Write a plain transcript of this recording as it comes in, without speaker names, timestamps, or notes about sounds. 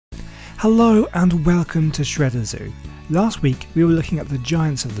Hello and welcome to Shredder Zoo. Last week we were looking at the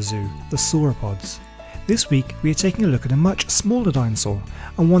giants of the zoo, the sauropods. This week we are taking a look at a much smaller dinosaur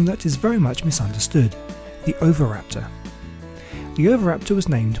and one that is very much misunderstood, the Oviraptor. The Oviraptor was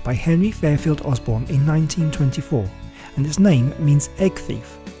named by Henry Fairfield Osborn in 1924 and its name means egg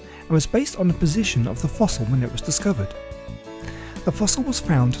thief and was based on the position of the fossil when it was discovered. The fossil was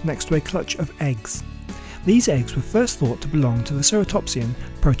found next to a clutch of eggs. These eggs were first thought to belong to the ceratopsian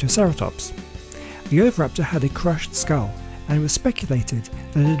Protoceratops. The Oviraptor had a crushed skull, and it was speculated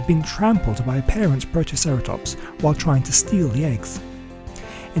that it had been trampled by a parent Protoceratops while trying to steal the eggs.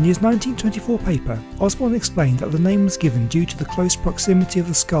 In his 1924 paper, Osborn explained that the name was given due to the close proximity of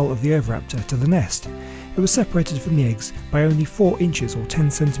the skull of the Oviraptor to the nest. It was separated from the eggs by only 4 inches or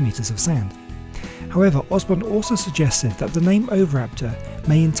 10 centimeters of sand. However, Osborn also suggested that the name Oviraptor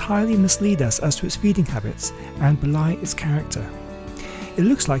may entirely mislead us as to its feeding habits and belie its character. It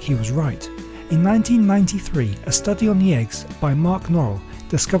looks like he was right. In 1993, a study on the eggs by Mark Norrell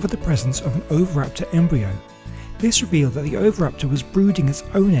discovered the presence of an Oviraptor embryo. This revealed that the Oviraptor was brooding its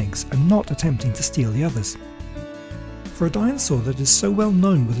own eggs and not attempting to steal the others. For a dinosaur that is so well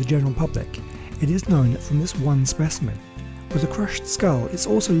known with the general public, it is known from this one specimen. With a crushed skull, it's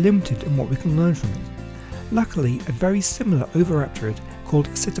also limited in what we can learn from it. Luckily, a very similar Oviraptorid called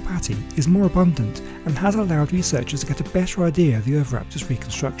Sitapati is more abundant and has allowed researchers to get a better idea of the Oviraptor's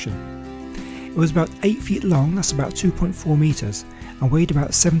reconstruction. It was about 8 feet long, that's about 2.4 meters, and weighed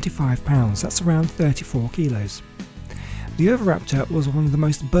about 75 pounds, that's around 34 kilos. The Oviraptor was one of the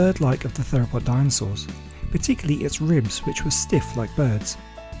most bird-like of the theropod dinosaurs, particularly its ribs, which were stiff like birds.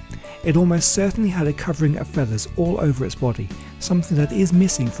 It almost certainly had a covering of feathers all over its body, something that is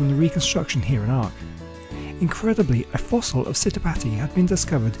missing from the reconstruction here in Ark. Incredibly, a fossil of Sitapati had been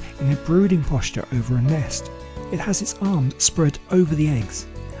discovered in a brooding posture over a nest. It has its arms spread over the eggs,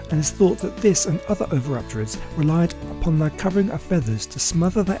 and it's thought that this and other Oviraptorids relied upon their covering of feathers to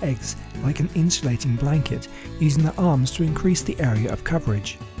smother their eggs like an insulating blanket, using their arms to increase the area of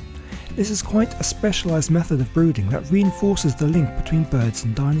coverage. This is quite a specialised method of brooding that reinforces the link between birds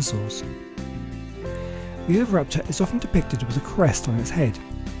and dinosaurs. The Oviraptor is often depicted with a crest on its head.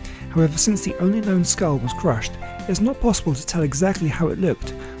 However, since the only known skull was crushed, it's not possible to tell exactly how it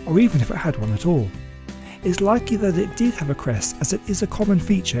looked, or even if it had one at all. It's likely that it did have a crest, as it is a common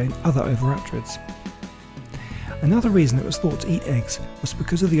feature in other Oviraptorids. Another reason it was thought to eat eggs was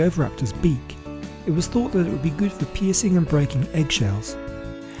because of the Oviraptor's beak. It was thought that it would be good for piercing and breaking eggshells.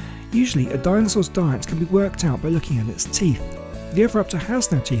 Usually, a dinosaur's diet can be worked out by looking at its teeth. The Oviraptor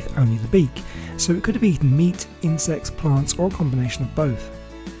has no teeth, only the beak, so it could have eaten meat, insects, plants, or a combination of both.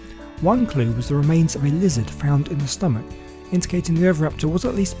 One clue was the remains of a lizard found in the stomach, indicating the Oviraptor was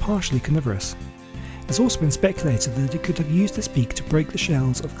at least partially carnivorous. It's also been speculated that it could have used its beak to break the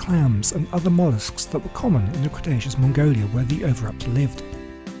shells of clams and other mollusks that were common in the Cretaceous Mongolia where the Oviraptor lived.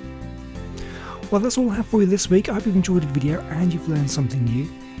 Well, that's all I have for you this week. I hope you've enjoyed the video and you've learned something new.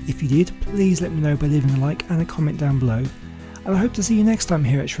 If you did, please let me know by leaving a like and a comment down below. And I hope to see you next time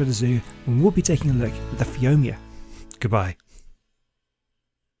here at Shredder Zoo when we'll be taking a look at the Phiomia. Goodbye.